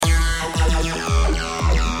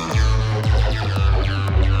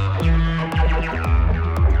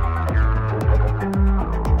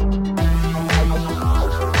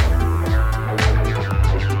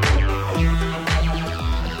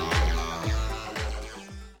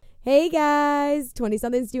Hey guys, 20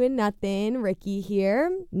 somethings doing nothing. Ricky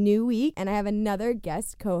here. New week, and I have another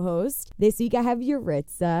guest co-host. This week I have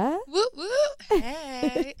Yuritsa. Woo woo!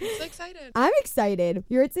 Hey, I'm so excited. I'm excited.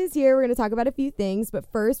 Yuritsa is here. We're going to talk about a few things, but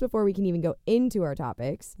first, before we can even go into our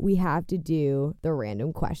topics, we have to do the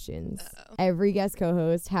random questions. Uh-oh. Every guest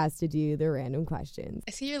co-host has to do the random questions.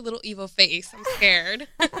 I see your little evil face. I'm scared.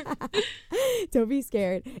 Don't be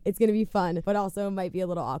scared. It's going to be fun, but also might be a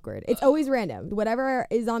little awkward. It's always random. Whatever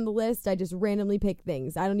is on the list, I just randomly pick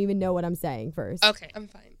things. I don't even know what I'm saying first. Okay, I'm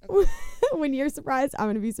fine. Okay. When you're surprised, I'm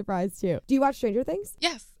going to be surprised too. Do you watch Stranger Things?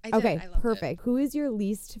 Yes, I did. Okay, I loved perfect. Who is your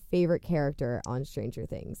least favorite character on Stranger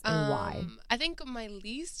Things and why? I think my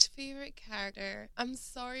least favorite character, I'm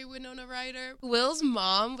sorry, Winona Ryder. Will's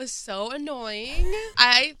mom was so annoying.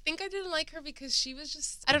 I think I didn't like her because she was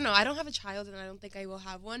just, I don't know. I don't have a child and I don't think I will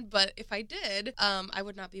have one. But if I did, I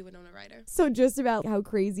would not be Winona Ryder. So just about how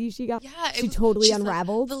crazy she got? Yeah. She totally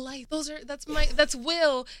unraveled? Like, the lights, that's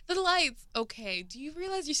Will. The lights. Okay, do you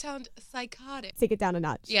realize you sound psychotic? Take it down a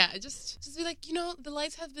notch. Yeah, just be like, the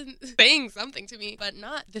lights have been saying something to me, but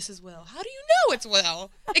not, this is Will. How do you know it's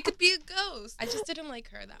Will? It could be a ghost. I just didn't like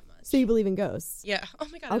her that much. So you believe in ghosts? Yeah. Oh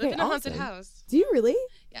my God, Okay, I live in a haunted awesome. house. Do you really?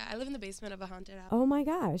 Yeah, I live in the basement of a haunted house. Oh my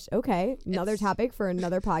gosh. Okay. Another topic for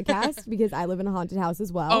another podcast because I live in a haunted house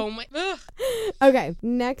as well. Oh my. Ugh. Okay.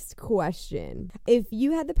 Next question. If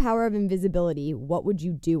you had the power of invisibility, what would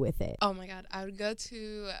you do with it? Oh my God, I would go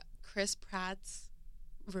to Chris Pratt's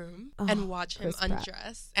room Oh, and watch him Chris Pratt.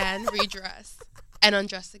 undress and redress and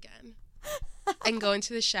undress again. And go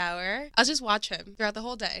into the shower. I'll just watch him throughout the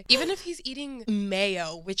whole day. Even if he's eating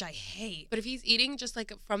mayo, which I hate. But if he's eating just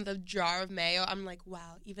like from the jar of mayo, I'm like,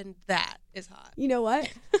 wow, even that is hot. You know what?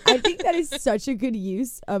 I think that is such a good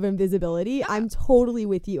use of invisibility. Yeah. I'm totally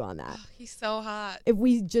with you on that. Oh, he's so hot. If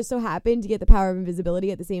we just so happen to get the power of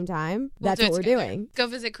invisibility at the same time, We'll that's do what it we're together. doing. Go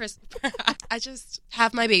visit Chris Pratt. I just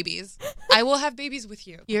have my babies. I will have babies with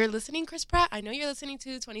you. You're listening, Chris Pratt? I know you're listening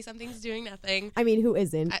to 20-somethings doing nothing. I mean, who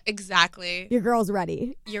isn't? Exactly. Your girl's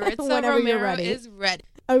ready. Yuritsa Whenever you're Romero ready. is ready.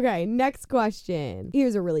 Okay, next question.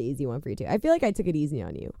 Here's a really easy one for you too. I feel like I took it easy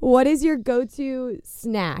on you. What is your go-to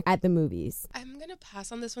snack at the movies? I'm going to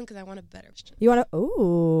pass on this one because I want a better question. You want to?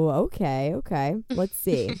 Ooh, okay. Let's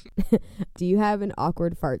see. Do you have an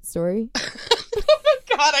awkward fart story? Oh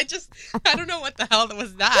my God, I don't know what the hell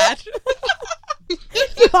was that.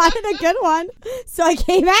 You wanted a good one, so I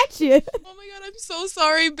came at you. Oh my God, I'm so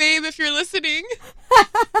sorry, babe, if you're listening.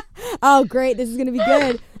 Oh, great. This is going to be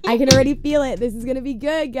good. I can already feel it. This is going to be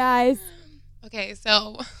good, guys. Okay,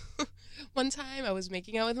 so one time I was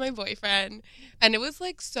making out with my boyfriend and it was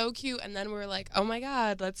like so cute, and then we were like, oh my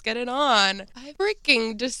God, let's get it on. I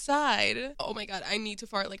freaking decide, oh my God, I need to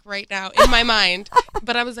fart like right now in my mind.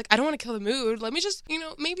 But I was like, I don't want to kill the mood. Let me just,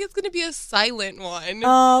 maybe it's gonna be a silent one.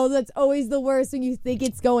 Oh, that's always the worst when you think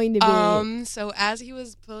it's going to be. So as he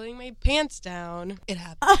was pulling my pants down, it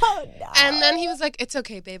happened. Oh, no. And then he was like, it's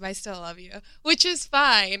okay, babe, I still love you. Which is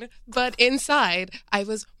fine. But inside, I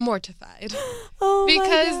was mortified. Oh, my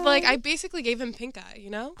Because, God. like, I basically gave him pink eye,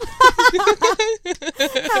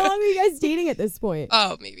 How long are you guys dating at this point?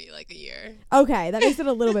 Oh, maybe like a year. Okay, that makes it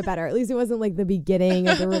a little bit better. At least it wasn't like the beginning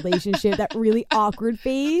of the relationship, that really awkward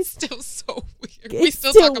phase. Still so weird. We It's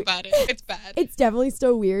still still- talk about it. It's bad. It's definitely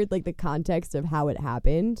still weird, like the context of how it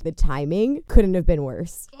happened. The timing couldn't have been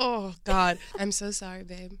worse. Oh, God. I'm so sorry,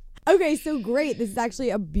 babe. Okay, so great. This is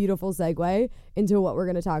actually a beautiful segue into what we're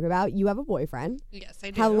going to talk about. You have a boyfriend. Yes,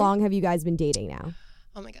 I do. How long have you guys been dating now?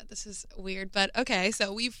 Oh, my God. This is weird. But, okay.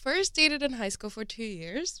 So, we first dated in high school for 2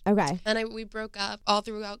 years. Okay. Then we broke up all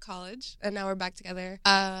throughout college, and now we're back together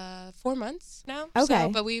 4 months now. Okay. So,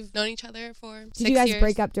 but we've known each other for 6 Did you guys years.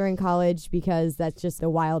 break up during college because that's just a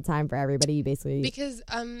wild time for everybody? You basically Because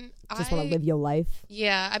just want to live your life.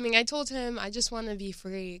 Yeah, I mean, I told him I just want to be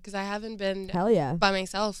free because I haven't been Hell yeah. by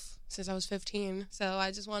myself since I was 15. So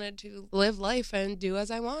I just wanted to live life and do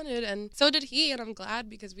as I wanted. And so did he. And I'm glad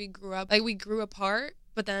because we grew up, like we grew apart,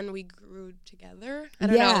 but then we grew together. I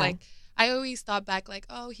don't know, like I always thought back like,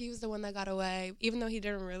 oh, he was the one that got away, even though he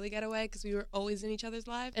didn't really get away because we were always in each other's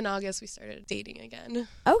lives. In August, we started dating again.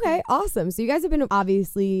 Okay, awesome. So you guys have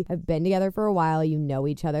been together for a while. You know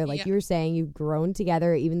each other. Like you were saying, you've grown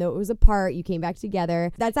together. Even though it was apart, you came back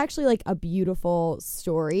together. That's actually like a beautiful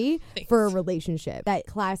story for a relationship. That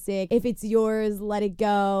classic, if it's yours, let it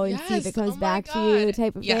go and see if it comes back to you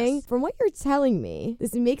type of thing. From what you're telling me,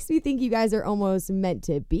 this makes me think you guys are almost meant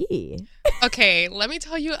to be. Okay, let me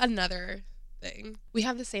tell you another thing. We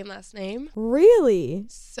have the same last name. Really?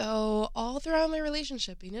 So all throughout my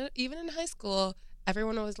relationship, even in high school,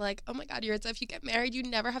 everyone was like, oh my God, Yuritsa, if you get married, you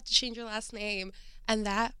never have to change your last name. And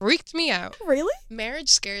that freaked me out. Really? Marriage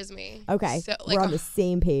scares me. Okay. So, we're on the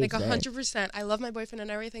same page. Like 100%. I love my boyfriend and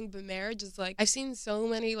everything, but marriage is like, I've seen so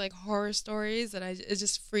many like horror stories that it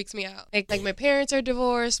just freaks me out. Like my parents are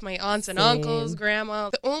divorced, my aunts and uncles,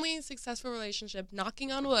 grandma. The only successful relationship,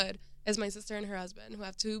 knocking on wood, is my sister and her husband, who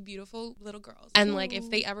have 2 beautiful little girls. And like if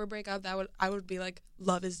they ever break up, I would be like,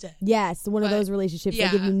 love is dead. Yes, one of those relationships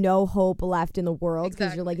that give you no hope left in the world,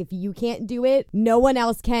 because you're like, if you can't do it, no one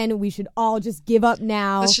else can. We should all just give up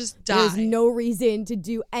now. Let's just die. There's no reason to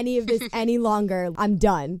do any of this any longer. I'm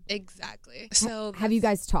done. Exactly. So have you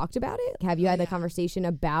guys talked about it? Have you had a conversation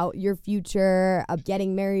about your future, of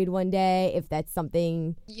getting married one day, if that's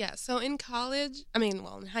something? Yeah, so in college,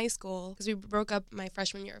 in high school, because we broke up my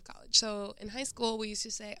freshman year of college. So in high school, we used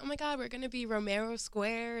to say, oh my God, we're going to be Romero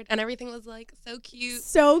squared. And everything was like so cute.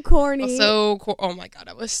 So corny. Oh my God,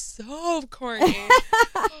 I was so corny.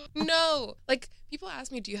 No. Like, people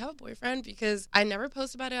ask me, do you have a boyfriend? Because I never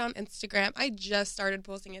post about it on Instagram. I just started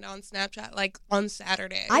posting it on Snapchat, like, on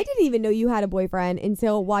Saturday. I didn't even know you had a boyfriend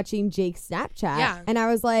until watching Jake's Snapchat. Yeah. And I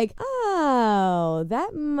was like, oh,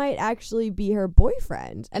 that might actually be her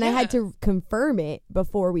boyfriend. And I had to confirm it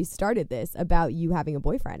before we started this about you having a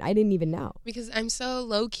boyfriend. I didn't even know. Because I'm so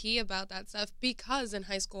low-key about that stuff, because in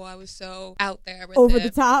high school I was so out there with over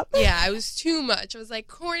the top. Yeah, I was too much. I was like,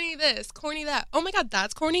 corny this, corny that. Oh my God,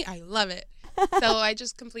 that's corny. I love it. So I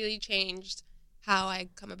just completely changed how I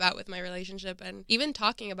come about with my relationship. And even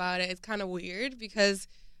talking about it is kind of weird, because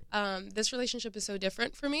this relationship is so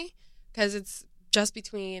different for me, because it's just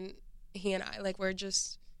between he and I. Like, we're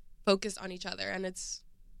just focused on each other, and it's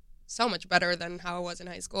so much better than how it was in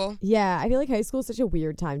high school. Yeah, I feel like high school is such a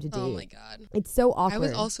weird time to date. Oh my God. It's so awkward. I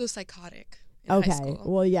was also psychotic. High school.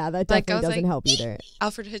 Well, yeah, that definitely doesn't help either.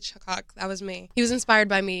 Alfred Hitchcock, that was me. He was inspired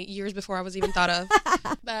by me years before I was even thought of.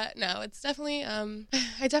 But no, it's definitely,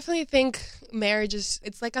 I definitely think marriage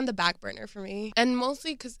it's like on the back burner for me. And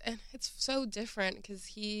mostly because it's so different, because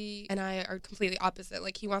he and I are completely opposite.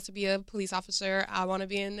 Like, he wants to be a police officer. I want to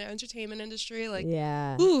be in the entertainment industry. Like,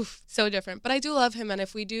 oof, so different. But I do love him. And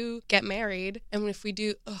if we do get married, and if we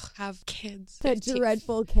do have kids. That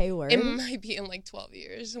dreadful K word. It might be in like 12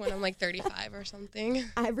 years when I'm like 35 or something.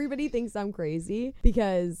 Everybody thinks I'm crazy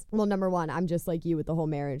because, well, number one, I'm just like you with the whole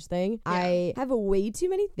marriage thing. Yeah. I have way too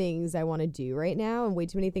many things I want to do right now, and way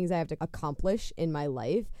too many things I have to accomplish in my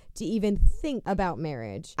life to even think about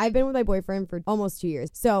marriage. I've been with my boyfriend for almost 2 years,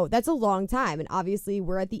 so that's a long time. And obviously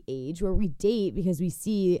we're at the age where we date because we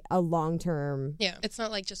see a long-term. Yeah, it's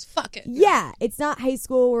not like just fuck it. Yeah, it's not high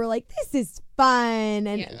school where we're like, this is fun,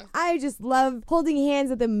 and I just love holding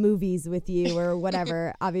hands at the movies with you or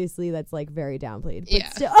whatever. Obviously that's like very downplayed,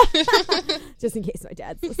 but still, just in case my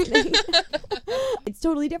dad's listening. It's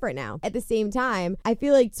totally different now. At the same time, I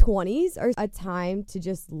feel like 20s are a time to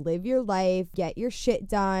just live your life, get your shit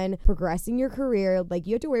done, progressing your career. Like,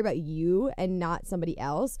 you have to worry about you and not somebody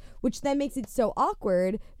else, which then makes it so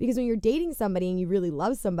awkward, because when you're dating somebody and you really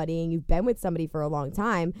love somebody and you've been with somebody for a long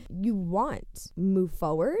time, you want to move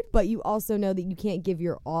forward, but you also know that you can't give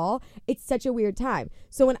your all. It's such a weird time.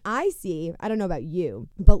 So when I don't know about you,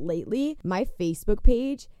 but lately my Facebook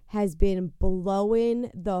page has been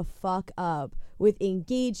blowing the fuck up with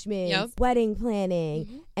engagements, wedding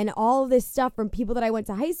planning, and all of this stuff from people that I went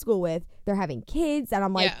to high school with. They're having kids, and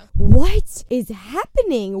I'm like, what is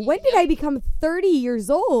happening? When did I become 30 years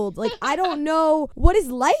old? Like, I don't know. What is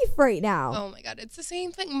life right now? Oh my God, it's the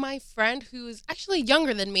same thing. My friend, who's actually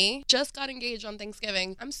younger than me, just got engaged on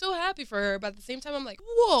Thanksgiving. I'm so happy for her, but at the same time, I'm like,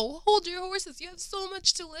 whoa, hold your horses. You have so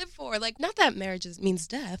much to live for. Like, not that marriage means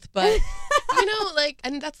death, but,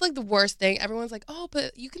 and that's like the worst thing. Everyone's like, oh,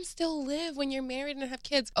 but you can still live when you're married and have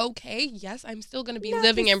kids. Okay, yes, I'm still going to be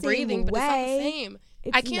living and breathing, but it's not the same.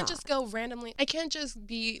 I can't just go randomly. I can't just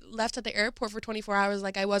be left at the airport for 24 hours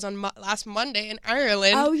like I was on last Monday in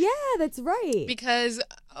Ireland. Oh, yeah, that's right. Because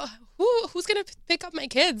who's going to pick up my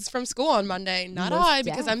kids from school on Monday? Not I,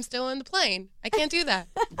 because I'm still in the plane. I can't do that.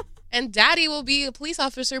 And daddy will be a police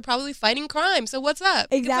officer probably fighting crime. So what's up?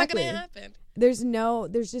 Exactly. It's not going to happen.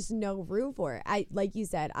 There's just no room for it. Like you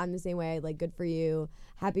said, I'm the same way. Like, good for you.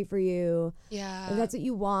 Happy for you. Yeah. If that's what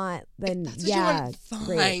you want, then if that's what you want, fine.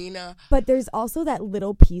 Great. But there's also that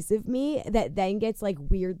little piece of me that then gets like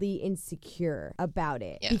weirdly insecure about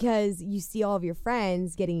it, because you see all of your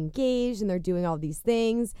friends getting engaged and they're doing all these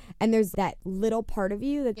things, and there's that little part of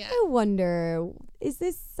you that I wonder, is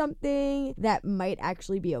this something that might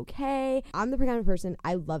actually be okay? I'm the kind of person,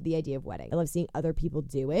 I love the idea of wedding. I love seeing other people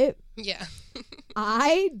do it. Yeah.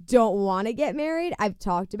 I don't want to get married. I've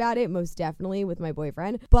talked about it most definitely with my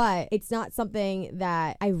boyfriend, but it's not something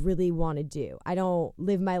that I really want to do. I don't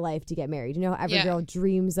live my life to get married. You know, every girl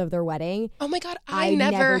dreams of their wedding. Oh my God, I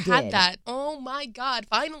never had that. Oh my God,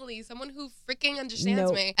 finally, someone who freaking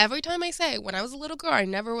understands me. Every time I say, when I was a little girl, I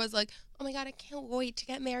never was like, oh my God, I can't wait to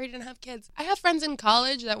get married and have kids. I have friends in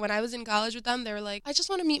college that when I was in college with them, they were like, I just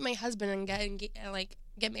want to meet my husband and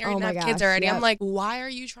get married and have kids already. I'm like, why are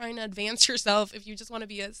you trying to advance yourself if you just want to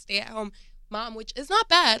be a stay-at-home mom, which is not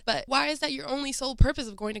bad, but why is that your only sole purpose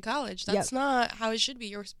of going to college? That's not how it should be.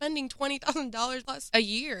 You're spending $20,000 plus a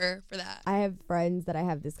year for that. I have friends that I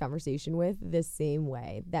have this conversation with the same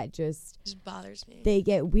way. That just bothers me. They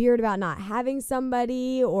get weird about not having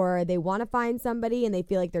somebody, or they want to find somebody and they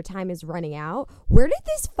feel like their time is running out. Where did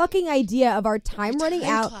this fucking idea of our time running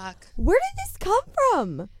out? Clock. Where did this come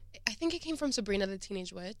from? I think it came from Sabrina the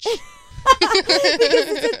Teenage Witch. Because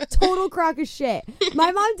it's a total crock of shit.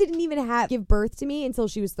 My mom didn't even give birth to me until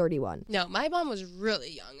she was 31. No, my mom was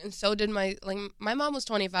really young, and so did my mom was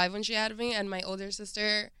 25 when she had me, and my older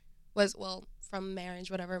sister was, well, from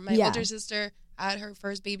marriage, whatever. My older sister had her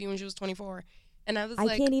first baby when she was 24, and I was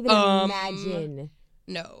like, I can't even imagine.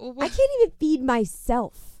 No. I can't even feed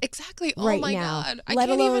myself. Exactly. Oh right my now, God. Let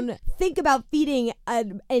alone think about feeding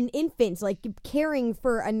an infant, like caring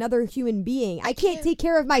for another human being. I can't take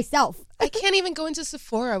care of myself. I can't even go into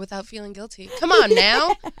Sephora without feeling guilty. Come on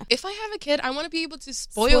now. If I have a kid, I want to be able to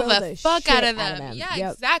spoil the fuck out of them. Yeah,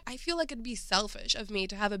 exactly. I feel like it'd be selfish of me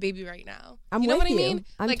to have a baby right now. You know what I mean?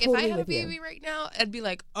 Like totally if I had a baby right now, I'd be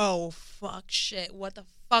like, oh fuck shit. What the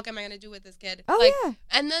fuck am I going to do with this kid?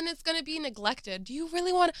 And then it's going to be neglected. Do you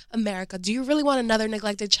really want America? Do you really want another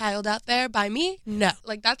neglected child out there by me? No.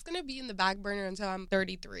 Like that's going to be in the back burner until I'm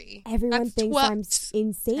 33. Everyone thinks I'm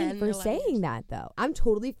insane for saying that though. I'm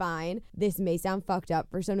totally fine. This may sound fucked up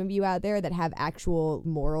for some of you out there that have actual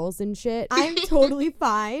morals and shit. I'm totally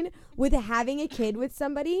fine with having a kid with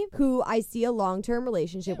somebody who I see a long-term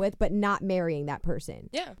relationship with, but not marrying that person.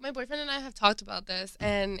 Yeah. My boyfriend and I have talked about this,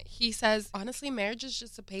 and he says, honestly, marriage is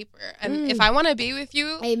just a paper. And if I want to be with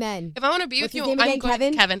you... Amen. If I want to be with you, I'm going...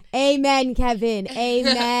 Kevin? Amen, Kevin.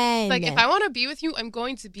 Amen. Like, if I want to be with you, I'm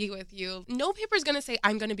going to be with you. No paper is going to say,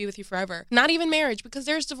 I'm going to be with you forever. Not even marriage, because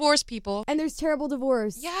there's divorce people. And there's terrible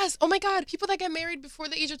divorce. Yes. Oh my God. People that get married before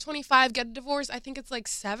the age of 25 get a divorce. I think it's like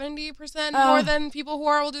 70% more than people who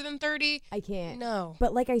are older than 30. I can't. No.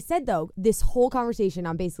 But like I said, though, this whole conversation,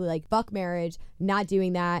 I'm basically like, fuck marriage, not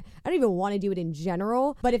doing that. I don't even want to do it in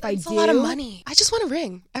general. But if I do... It's a lot of money. I just want a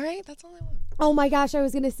ring. All right? That's all I want. Oh my gosh, I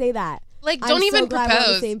was going to say that. Like, don't even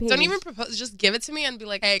propose. Don't even propose. Just give it to me and be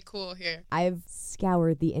like, hey, cool, here. I've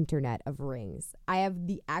scoured the internet of rings. I have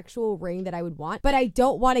the actual ring that I would want, but I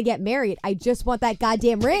don't want to get married. I just want that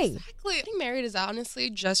goddamn ring. Exactly. Getting married is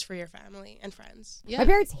honestly just for your family and friends. Yeah. My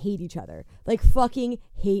parents hate each other. Like, fucking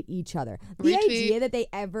hate each other. The idea that they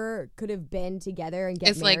ever could have been together and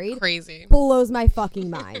get married like crazy. Blows my fucking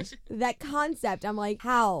mind. That concept, I'm like,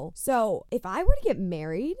 how? So if I were to get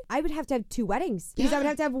married, I would have to have 2 weddings because I would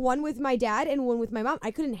have to have one with my dad and one with my mom.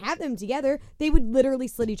 I couldn't have them together. They would literally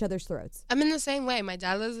slit each other's throats. I'm in the same way. My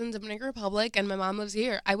dad lives in Dominican Republic and my mom lives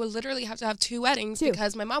here. I would literally have to have 2 weddings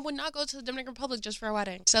because my mom would not go to the Dominican Republic just for a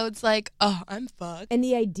wedding. So it's like, oh, I'm fucked. And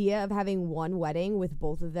the idea of having one wedding with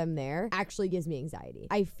both of them there actually gives me anxiety.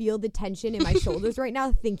 I feel the tension in my shoulders right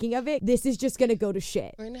now thinking of it. This is just going to go to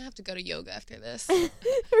shit. We're going to have to go to yoga after this.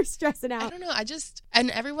 We're stressing out. I don't know.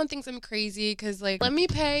 And everyone thinks I'm crazy because, like, let me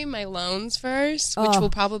pay my loans first, which will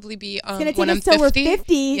probably be when I'm 50. It's going to take us till we're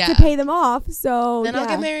 50 to pay them off. So then I'll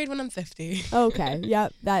get married when I'm 50. Okay.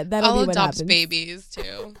 Yep. That'll be what happens. I'll adopt babies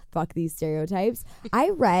too. Fuck these stereotypes. I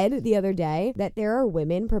read the other day that there are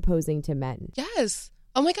women proposing to men. Yes.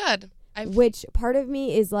 Oh my God. Which part of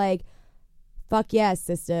me is like, fuck yes,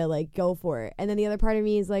 sister, like go for it. And then the other part of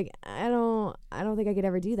me is like, I don't think I could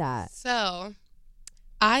ever do that. So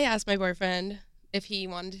I asked my boyfriend if he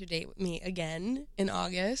wanted to date with me again in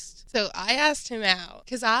August. So I asked him out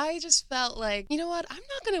because I just felt like, you know what? I'm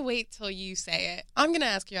not going to wait till you say it. I'm going to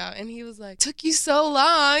ask you out. And he was like, took you so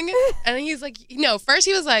long. And he's like, first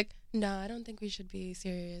he was like, no, I don't think we should be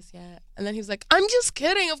serious yet. And then he was like, I'm just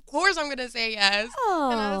kidding. Of course I'm going to say yes.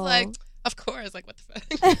 Aww. And I was like, of course. Like, what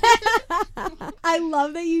the fuck? I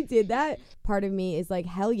love that you did that. Part of me is like,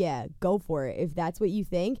 hell yeah, go for it if that's what you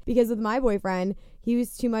think. Because with my boyfriend, he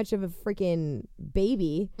was too much of a freaking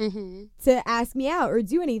baby to ask me out or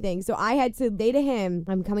do anything. So I had to say to him,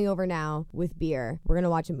 I'm coming over now with beer. We're going to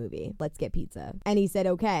watch a movie. Let's get pizza. And he said,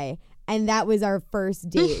 okay. And that was our first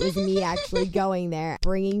date, was me actually going there,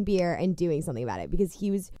 bringing beer and doing something about it because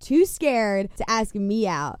he was too scared to ask me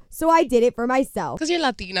out. So I did it for myself. Because you're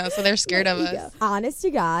Latina, so they're scared of us. Honest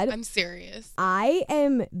to God. I'm serious. I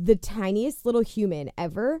am the tiniest little human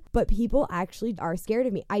ever, but people actually are scared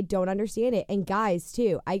of me. I don't understand it. And guys,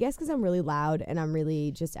 too. I guess because I'm really loud and I'm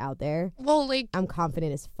really just out there. Well, like, I'm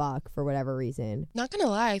confident as fuck for whatever reason. Not gonna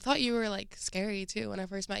lie, I thought you were, like, scary, too, when I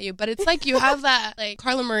first met you. But it's like you have that, like,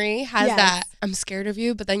 Carla Marie has that, I'm scared of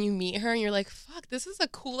you, but then you meet her and you're like, fuck, this is a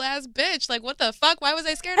cool-ass bitch. Like, what the fuck? Why was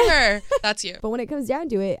I scared of her? That's you. But when it comes down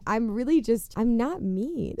to it, I'm really just, I'm not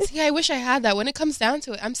mean. See, I wish I had that. When it comes down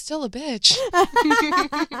to it, I'm still a bitch.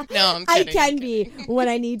 No, I'm kidding. I can be when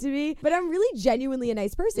I need to be, but I'm really genuinely a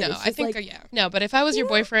nice person. No, I think, yeah. No, but if I was your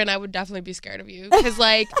boyfriend, I would definitely be scared of you. Because,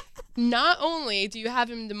 like, not only do you have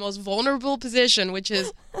him in the most vulnerable position, which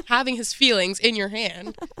is having his feelings in your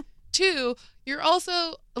hand, 2, you're also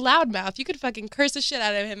a loudmouth. You could fucking curse the shit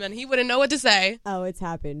out of him and he wouldn't know what to say. Oh, it's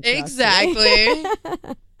happened. Exactly.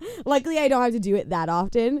 Luckily, I don't have to do it that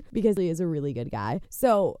often because he is a really good guy.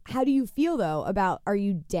 So how do you feel, though, about, are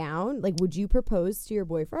you down? Like, would you propose to your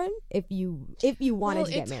boyfriend if you wanted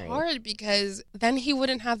to get married? It's hard because then he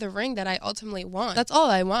wouldn't have the ring that I ultimately want. That's all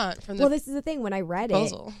I want from the Well, this is the thing. When I read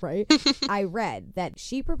proposal. It, right, I read that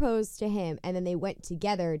she proposed to him and then they went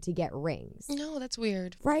together to get rings. No, that's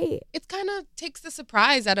weird. Right. It kind of takes the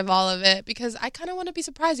surprise out of all of it because I kind of want to be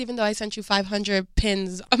surprised even though I sent you 500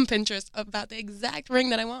 pins on Pinterest about the exact ring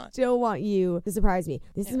that I want. Still want you to surprise me.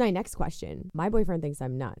 This is my next question. My boyfriend thinks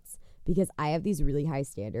I'm nuts because I have these really high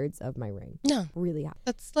standards of my ring. No. Really high.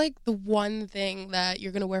 That's like the one thing that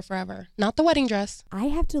you're going to wear forever. Not the wedding dress. I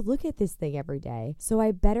have to look at this thing every day, so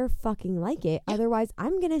I better fucking like it. Yeah. Otherwise,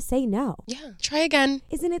 I'm going to say no. Yeah. Try again.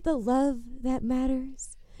 Isn't it the love that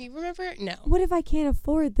matters? You remember? No. What if I can't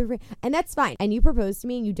afford the ring? And that's fine. And you propose to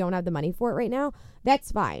me and you don't have the money for it right now. That's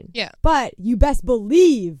fine. Yeah. But you best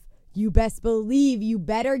believe you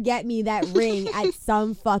better get me that ring at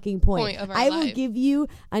some fucking point. Of our I will give you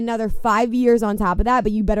another 5 years on top of that,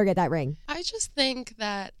 but you better get that ring. I just think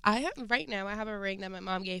that right now I have a ring that my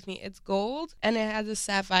mom gave me. It's gold and it has a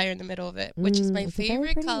sapphire in the middle of it, which is my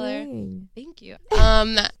favorite color. Ring. Thank you.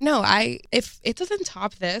 No, if it doesn't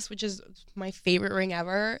top this, which is my favorite ring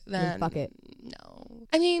ever, then fuck it. No.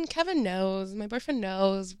 I mean, Kevin knows. My boyfriend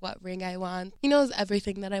knows what ring I want. He knows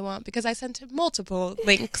everything that I want because I sent him multiple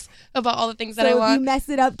links about all the things that I want. So if you mess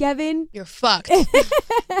it up, Kevin, you're fucked.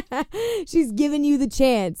 She's giving you the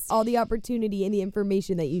chance, all the opportunity and the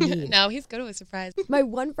information that you need. No, he's good with surprise. My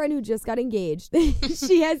one friend who just got engaged,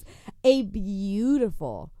 she has a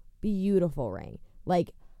beautiful, beautiful ring.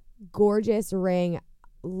 Like, gorgeous ring.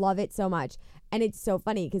 Love it so much. And it's so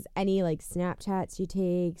funny because any like Snapchat she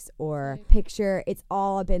takes or picture, it's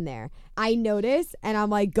all up in there. I notice and I'm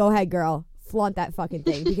like, go ahead, girl. Flaunt that fucking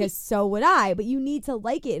thing because so would I, but you need to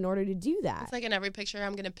like it in order to do that. It's like in every picture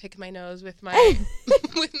I'm gonna pick my nose with my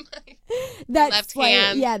with my left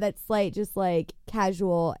hand. Yeah, that slight just like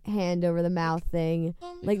casual hand over the mouth thing.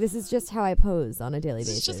 Like God. This is just how I pose on a daily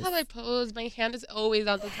basis. This is just how I pose. My hand is always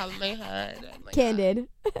on the top of my head. Oh Candid.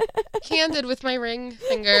 Candid with my ring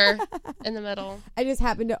finger in the middle. I just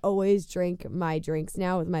happen to always drink my drinks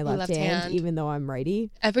now with my left hand, even though I'm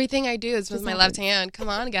righty. Everything I do is with my left hand. Come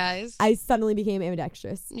on, guys. I suddenly became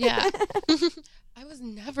ambidextrous. Yeah. I was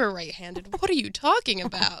never right-handed. What are you talking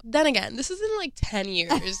about? Then again, this is in like 10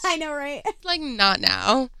 years. I know, right? Like, not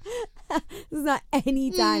now. This is not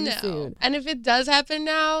anytime soon. And if it does happen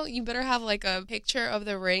now, you better have like a picture of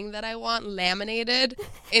the ring that I want laminated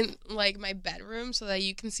in like my bedroom so that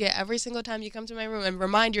you can see it every single time you come to my room and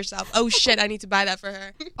remind yourself, oh shit, I need to buy that for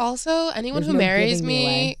her. Also, anyone who marries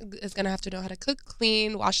me is going to have to know how to cook,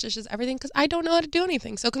 clean, wash dishes, everything, because I don't know how to do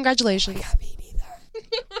anything. So congratulations. Oh, yeah, me neither.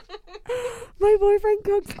 My boyfriend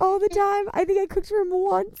cooks all the time. I think I cooked for him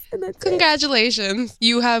once, and that's Congratulations.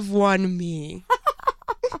 You have won me.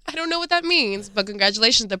 I don't know what that means, but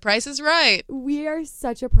congratulations. The price is right. We are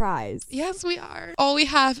such a prize. Yes, we are. All we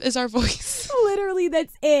have is our voice. Literally,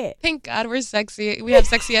 that's it. Thank God we're sexy. We have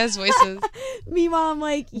sexy ass voices. Meanwhile, I'm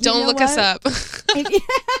like, don't look us up.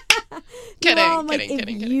 Kidding. If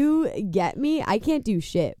you get me, I can't do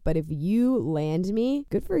shit. But if you land me,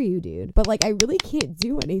 good for you, dude. But like, I really can't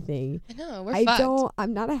do anything. I know, we're fucked.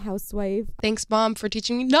 I'm not a housewife. Thanks, Mom, for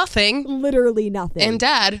teaching me nothing. Literally nothing. And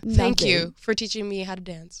Dad, thank you for teaching me how to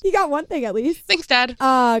dance. You got one thing at least. Thanks, Dad.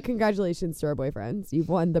 Congratulations to our boyfriends. You've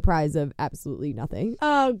won the prize of absolutely nothing.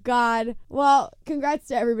 Oh, God. Well, congrats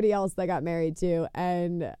to everybody else that got married too.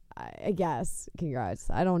 And I guess. Congrats.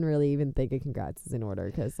 I don't really even think of congrats is in order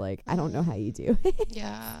because, like, I don't know how you do.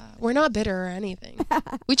 Yeah. We're not bitter or anything.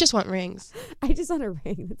 We just want rings. I just want a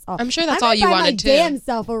ring. That's all. I'm sure that's all you wanted too. Damn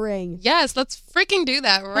self a ring. Yes, let's freaking do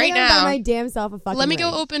that right now. Buy my damn self a fucking Let me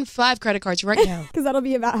ring. go open 5 credit cards right now. Because that'll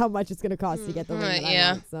be about how much it's going to cost to get the ring that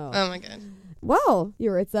I want. So. Oh my god. Well,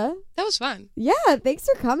 Yuritsa. That was fun. Yeah, thanks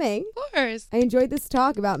for coming. Of course. I enjoyed this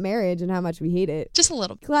talk about marriage and how much we hate it. Just a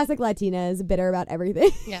little. Classic Latinas, bitter about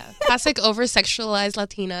everything. Yeah. Classic over-sexualized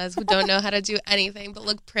Latinas who don't know how to do anything but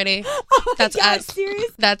look pretty. Oh That's God, us.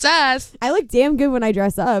 Serious? That's us. I look damn good when I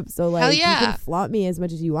dress up. So, like, Hell yeah. you can flaunt me as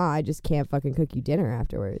much as you want. I just can't fucking cook you dinner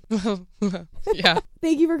afterwards. Yeah.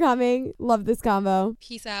 Thank you for coming. Love this combo.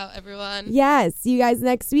 Peace out, everyone. Yes. See you guys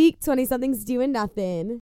next week. 20-somethings doing nothing.